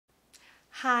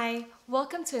Hi,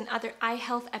 welcome to another eye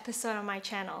health episode on my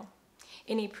channel.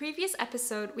 In a previous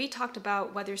episode, we talked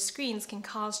about whether screens can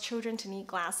cause children to need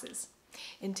glasses.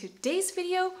 In today's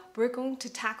video, we're going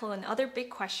to tackle another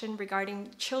big question regarding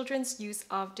children's use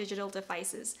of digital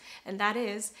devices, and that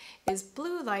is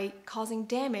blue light causing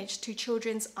damage to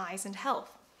children's eyes and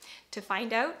health? To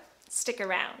find out, stick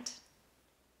around.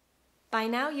 By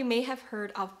now, you may have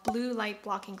heard of blue light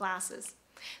blocking glasses.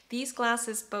 These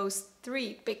glasses boast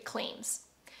three big claims: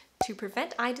 to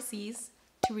prevent eye disease,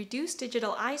 to reduce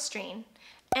digital eye strain,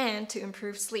 and to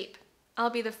improve sleep.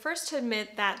 I'll be the first to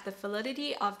admit that the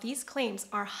validity of these claims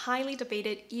are highly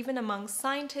debated even among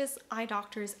scientists, eye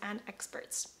doctors, and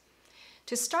experts.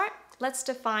 To start, let's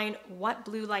define what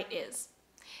blue light is.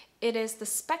 It is the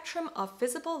spectrum of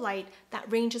visible light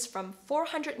that ranges from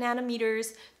 400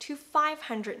 nanometers to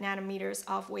 500 nanometers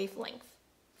of wavelength.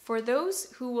 For those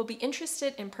who will be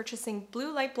interested in purchasing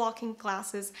blue light blocking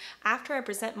glasses after I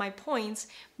present my points,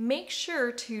 make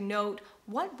sure to note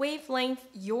what wavelength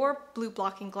your blue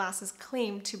blocking glasses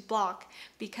claim to block,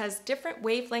 because different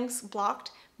wavelengths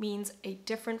blocked means a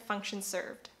different function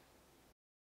served.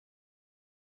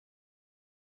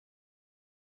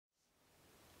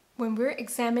 When we're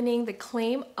examining the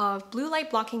claim of blue light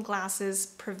blocking glasses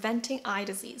preventing eye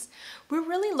disease, we're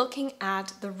really looking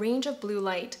at the range of blue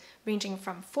light ranging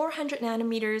from 400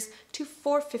 nanometers to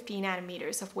 450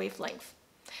 nanometers of wavelength.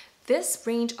 This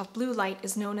range of blue light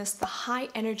is known as the high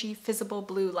energy visible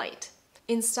blue light.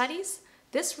 In studies,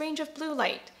 this range of blue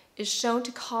light is shown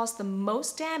to cause the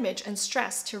most damage and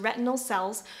stress to retinal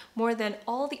cells more than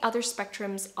all the other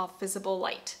spectrums of visible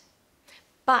light.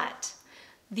 But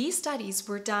these studies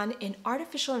were done in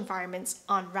artificial environments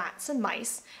on rats and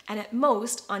mice, and at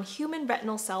most on human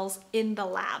retinal cells in the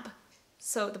lab.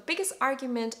 So the biggest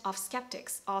argument of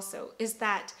skeptics also is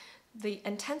that the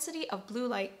intensity of blue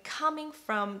light coming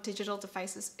from digital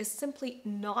devices is simply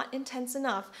not intense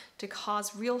enough to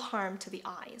cause real harm to the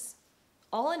eyes.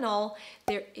 All in all,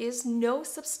 there is no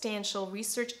substantial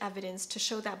research evidence to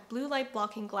show that blue light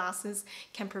blocking glasses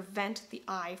can prevent the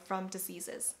eye from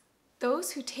diseases.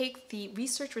 Those who take the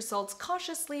research results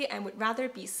cautiously and would rather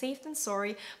be safe than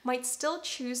sorry might still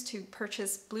choose to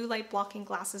purchase blue light blocking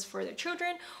glasses for their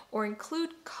children or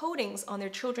include coatings on their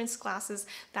children's glasses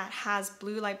that has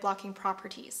blue light blocking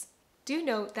properties. Do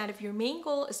note that if your main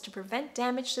goal is to prevent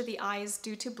damage to the eyes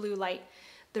due to blue light,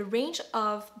 the range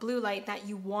of blue light that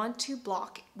you want to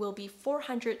block will be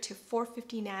 400 to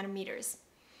 450 nanometers.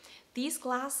 These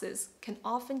glasses can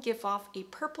often give off a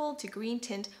purple to green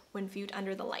tint when viewed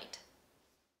under the light.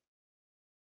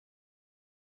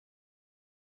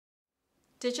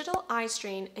 Digital eye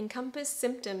strain encompasses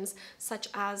symptoms such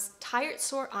as tired,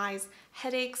 sore eyes,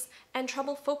 headaches, and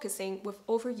trouble focusing with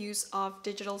overuse of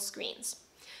digital screens.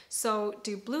 So,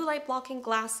 do blue light blocking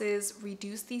glasses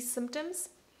reduce these symptoms?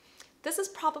 This is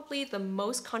probably the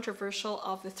most controversial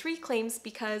of the three claims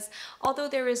because although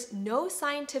there is no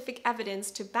scientific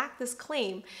evidence to back this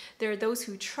claim, there are those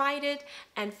who tried it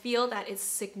and feel that it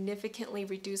significantly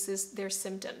reduces their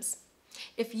symptoms.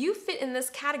 If you fit in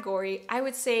this category, I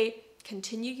would say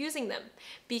continue using them,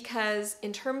 because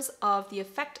in terms of the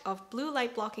effect of blue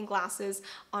light blocking glasses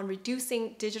on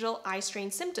reducing digital eye strain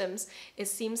symptoms, it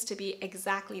seems to be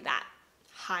exactly that,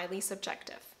 highly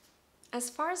subjective.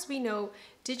 As far as we know,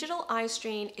 digital eye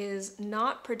strain is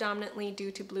not predominantly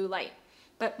due to blue light,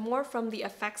 but more from the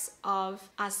effects of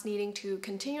us needing to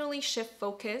continually shift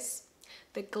focus,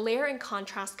 the glare and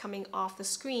contrast coming off the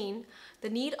screen, the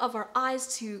need of our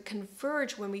eyes to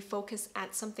converge when we focus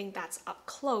at something that's up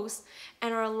close,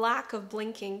 and our lack of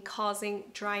blinking causing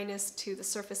dryness to the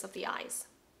surface of the eyes.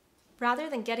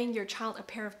 Rather than getting your child a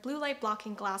pair of blue light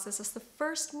blocking glasses as the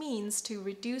first means to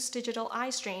reduce digital eye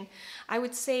strain, I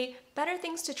would say better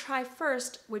things to try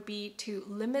first would be to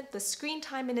limit the screen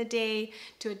time in a day,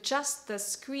 to adjust the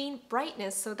screen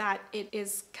brightness so that it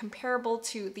is comparable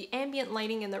to the ambient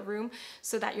lighting in the room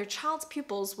so that your child's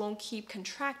pupils won't keep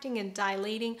contracting and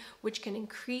dilating, which can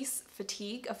increase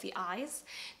fatigue of the eyes,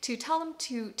 to tell them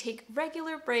to take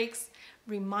regular breaks,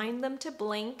 remind them to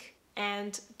blink,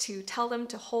 and to tell them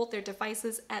to hold their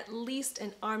devices at least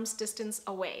an arm's distance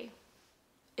away.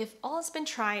 If all has been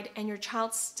tried and your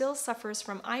child still suffers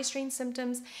from eye strain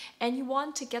symptoms and you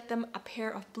want to get them a pair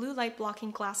of blue light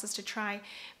blocking glasses to try,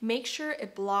 make sure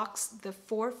it blocks the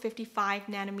 455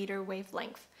 nanometer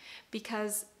wavelength,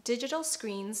 because digital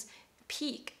screens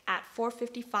peak at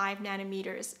 455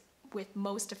 nanometers with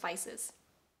most devices.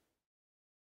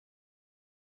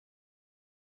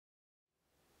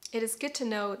 It is good to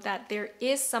know that there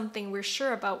is something we're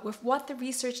sure about with what the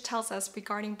research tells us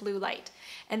regarding blue light,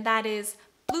 and that is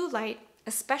blue light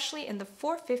especially in the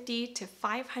 450 to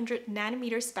 500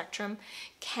 nanometer spectrum,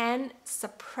 can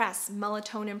suppress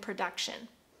melatonin production.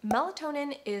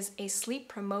 Melatonin is a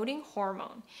sleep-promoting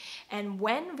hormone, and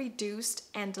when reduced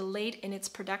and delayed in its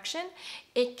production,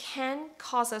 it can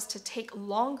cause us to take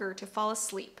longer to fall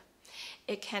asleep.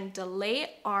 It can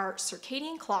delay our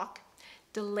circadian clock,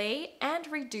 delay and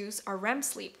reduce our REM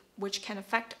sleep, which can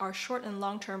affect our short and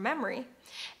long-term memory,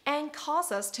 and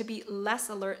cause us to be less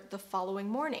alert the following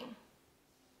morning.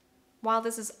 While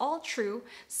this is all true,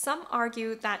 some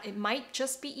argue that it might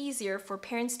just be easier for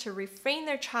parents to refrain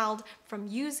their child from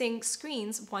using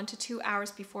screens 1 to 2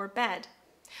 hours before bed.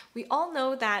 We all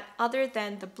know that other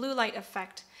than the blue light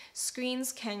effect,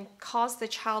 screens can cause the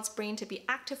child's brain to be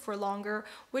active for longer,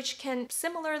 which can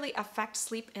similarly affect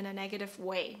sleep in a negative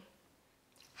way.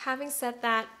 Having said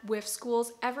that, with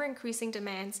schools' ever-increasing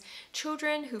demands,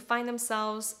 children who find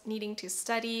themselves needing to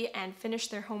study and finish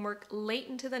their homework late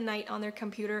into the night on their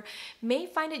computer may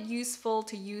find it useful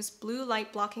to use blue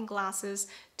light blocking glasses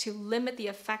to limit the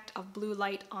effect of blue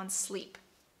light on sleep.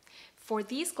 For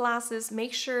these glasses,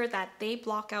 make sure that they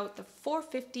block out the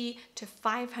 450 to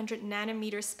 500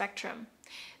 nanometer spectrum.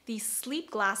 These sleep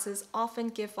glasses often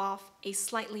give off a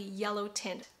slightly yellow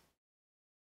tint.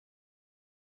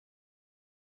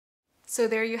 So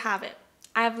there you have it.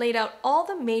 I have laid out all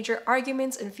the major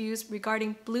arguments and views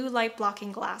regarding blue light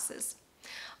blocking glasses.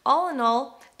 All in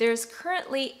all, there is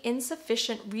currently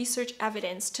insufficient research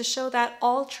evidence to show that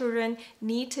all children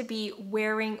need to be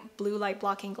wearing blue light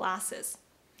blocking glasses.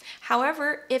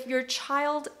 However, if your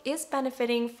child is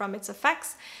benefiting from its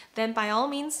effects, then by all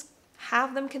means,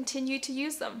 have them continue to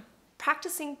use them.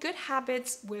 Practicing good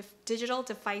habits with digital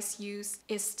device use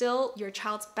is still your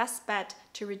child's best bet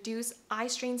to reduce eye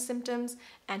strain symptoms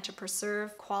and to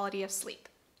preserve quality of sleep.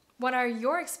 What are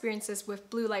your experiences with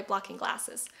blue light blocking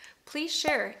glasses? Please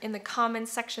share in the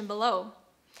comments section below.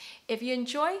 If you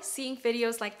enjoy seeing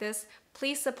videos like this,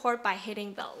 please support by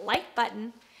hitting the like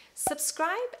button,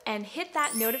 subscribe, and hit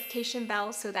that notification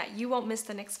bell so that you won't miss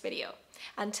the next video.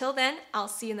 Until then, I'll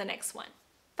see you in the next one.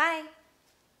 Bye!